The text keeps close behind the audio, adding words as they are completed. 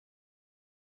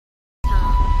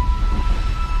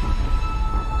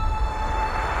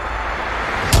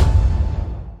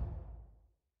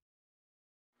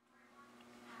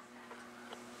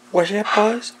What's that,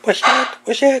 boys? What's that?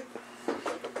 What's that?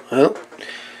 Well,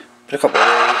 been a couple of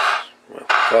days, well,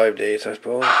 5 days I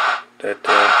suppose, that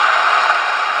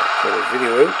I put a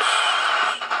video out.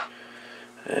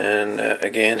 And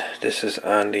again, this is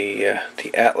on the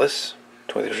Atlas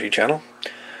 23 channel.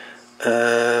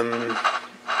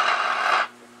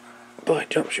 Boy,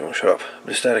 jumps, you won't shut up.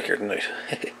 I'm static here tonight.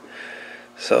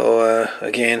 So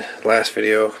again, last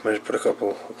video, I just put a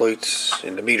couple lights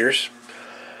in the meters.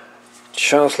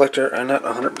 Channel selector, I'm not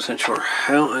 100% sure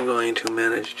how I'm going to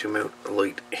manage to mount a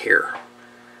light here.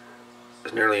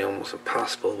 It's nearly almost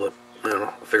impossible, but I don't know,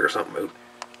 I'll figure something out.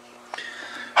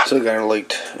 Still got a light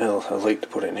to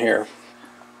put in here.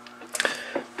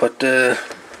 But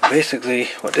basically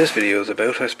what this video is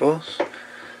about, I suppose,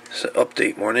 is an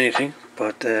update more than anything.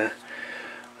 But I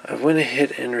went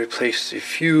ahead and replaced a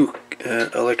few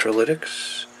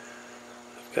electrolytics.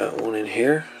 I've got one in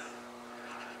here.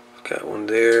 Got one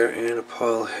there and a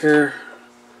pile here,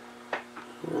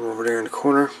 one over there in the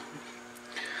corner.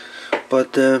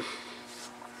 But the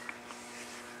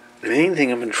main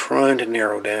thing I've been trying to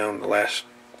narrow down the last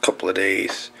couple of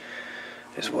days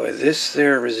is why this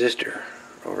there resistor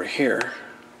over here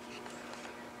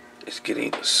is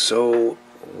getting so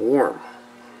warm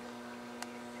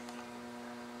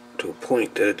to a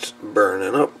point that it's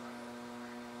burning up.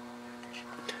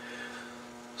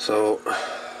 So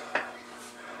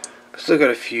still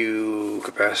got a few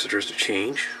capacitors to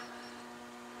change.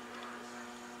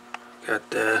 Got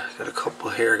a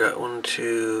couple here. Got 1,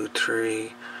 2,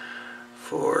 3,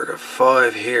 4. Got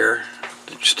 5 here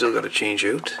that still got to change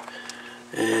out.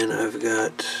 And I've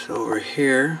got over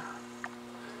here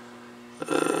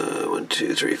 1,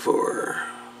 2, 3, 4,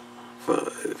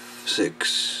 5,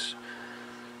 6.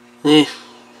 We've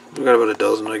got about a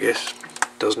dozen, I guess,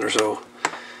 dozen or so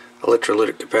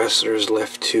electrolytic capacitors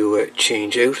left to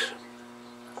change out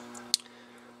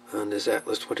on this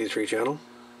Atlas 23 channel.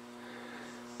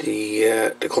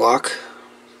 The clock,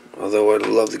 although I'd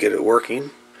love to get it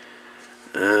working,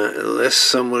 unless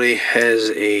somebody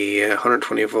has a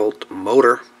 120 volt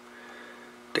motor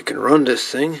that can run this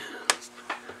thing,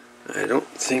 I don't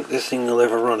think this thing will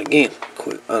ever run again,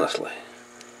 quite honestly.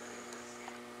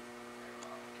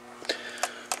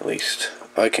 At least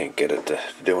I can't get it to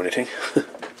do anything.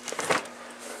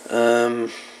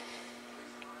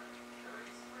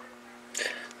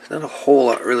 Not a whole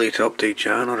lot really to update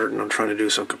John, other than I'm trying to do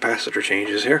some capacitor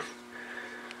changes here.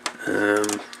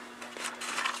 I've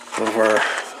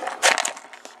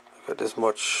got this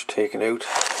much taken out.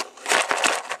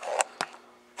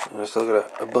 And I still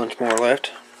got a bunch more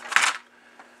left,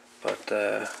 but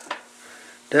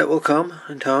that will come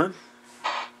in time.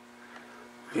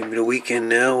 Maybe the weekend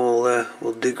now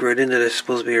we'll dig right into this. It's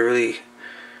supposed to be a really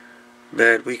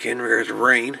bad weekend in regards to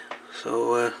rain,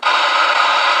 so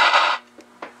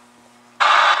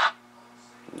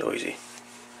noisy.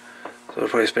 So I'll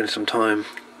probably spend some time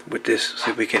with this,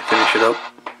 see if we can finish it up.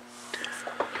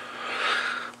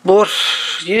 But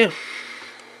yeah,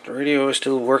 the radio is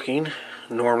still working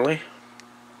normally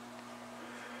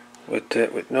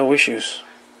with no issues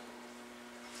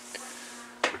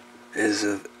as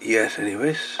of yet.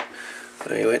 Anyways,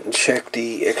 I went and checked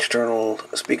the external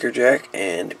speaker jack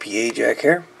and PA jack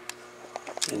here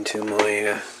into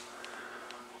my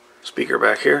speaker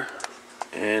back here,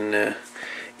 and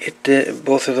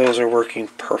both of those are working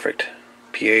perfect.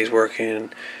 PA is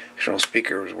working, external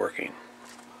speaker is working.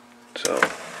 So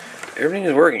everything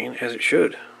is working as it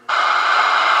should.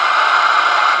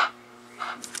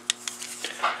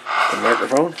 The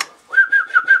microphone is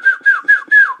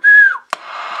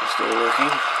still working.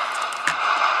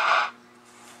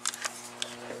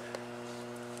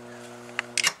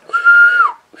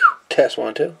 Test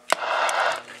 1, 2.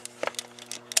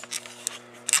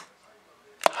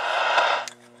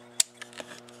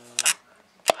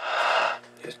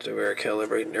 Just to where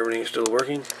calibrating, everything's still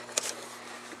working.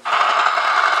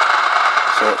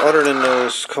 So other than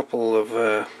those couple of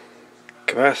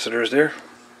capacitors there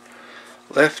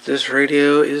left, this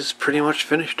radio is pretty much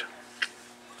finished.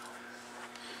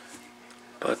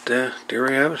 But there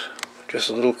we have it. Just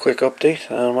a little quick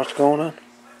update on what's going on.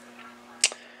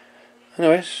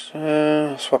 Anyways,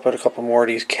 swap out a couple more of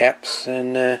these caps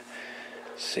and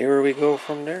see where we go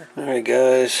from there. Alright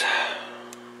guys,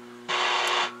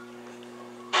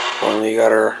 finally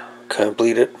got her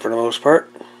completed for the most part.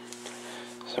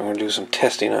 So I'm going to do some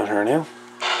testing on her now.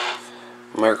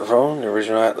 Microphone, the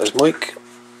original Atlas mic.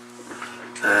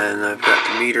 And I've got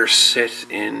the meter set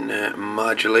in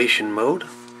modulation mode.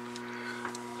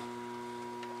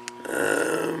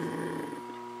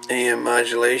 AM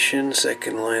modulation,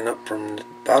 second line up from the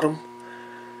bottom.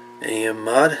 AM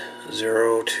mod,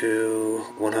 0 to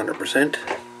 100%.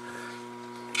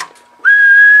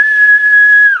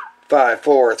 5,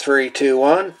 4, 3, 2,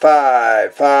 1.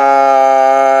 5,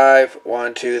 5.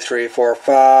 1, 2, 3, 4,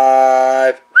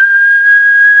 5.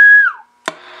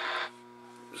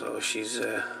 So she's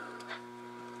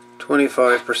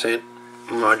 25%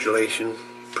 modulation,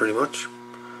 pretty much.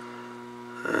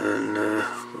 And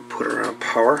we'll put her on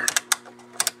power.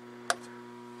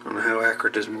 I don't know how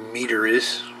accurate this meter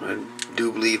is. I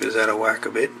do believe it's out of whack a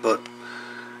bit, but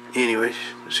anyways,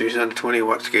 so she's on the 20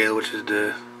 watt scale, which is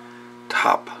the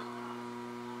top.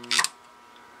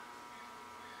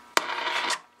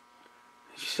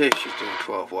 She says she's doing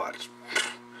 12 watts.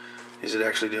 Is it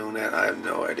actually doing that? I have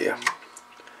no idea.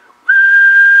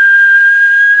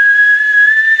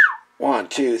 1,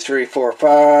 2, 3, 4,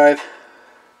 5.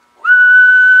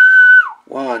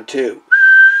 1, 2.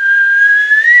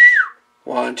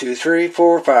 1, 2, 3,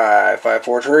 4, 5. 5,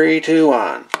 4, 3, 2,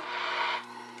 1.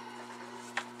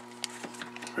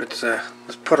 Let's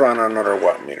put her on another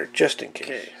watt meter just in case.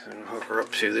 Okay, so hook her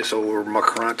up to this old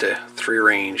Marantha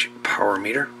 3-range power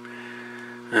meter.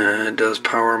 It does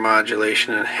power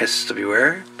modulation and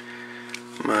SWR.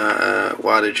 My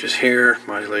wattage is here,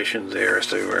 modulation is there,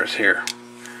 SWR is here.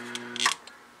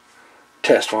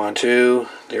 Test 1, 2.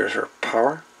 There's her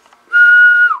power.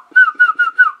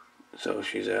 So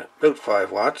she's at about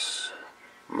 5 watts.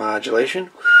 Modulation.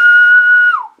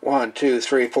 1, 2,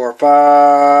 3, 4,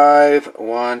 5.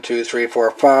 1, 2, 3,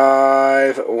 4,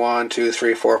 5. 1, 2,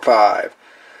 3, 4, 5.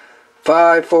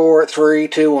 5, 4, 3,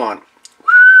 2, 1.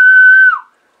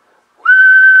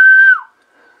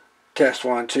 Test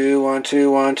 1, 2, 1,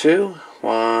 2, 1, 2.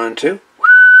 1, 2.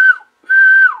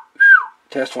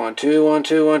 Test 1, 2, 1,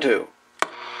 2, 1, 2.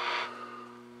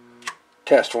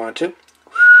 Test 1, 2.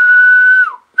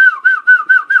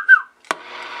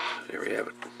 There we have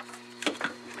it.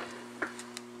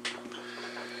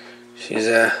 She's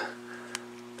a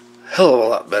hell of a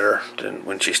lot better than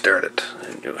when she started,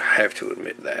 and you have to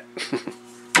admit that.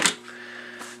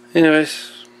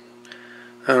 Anyways,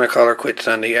 I'm going to call her quits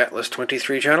on the Atlas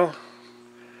 23 channel.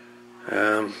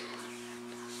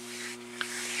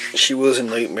 She was a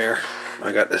nightmare,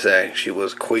 I got to say. She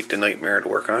was quite the nightmare to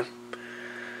work on.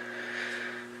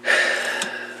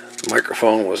 The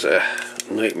microphone was a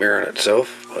nightmare in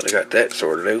itself, but I got that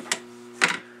sorted out,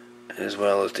 as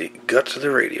well as the guts of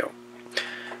the radio.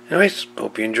 Anyways,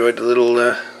 hope you enjoyed the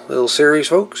little series,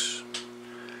 folks,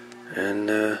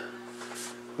 and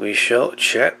we shall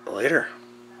chat later.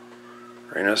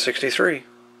 Rhino 63.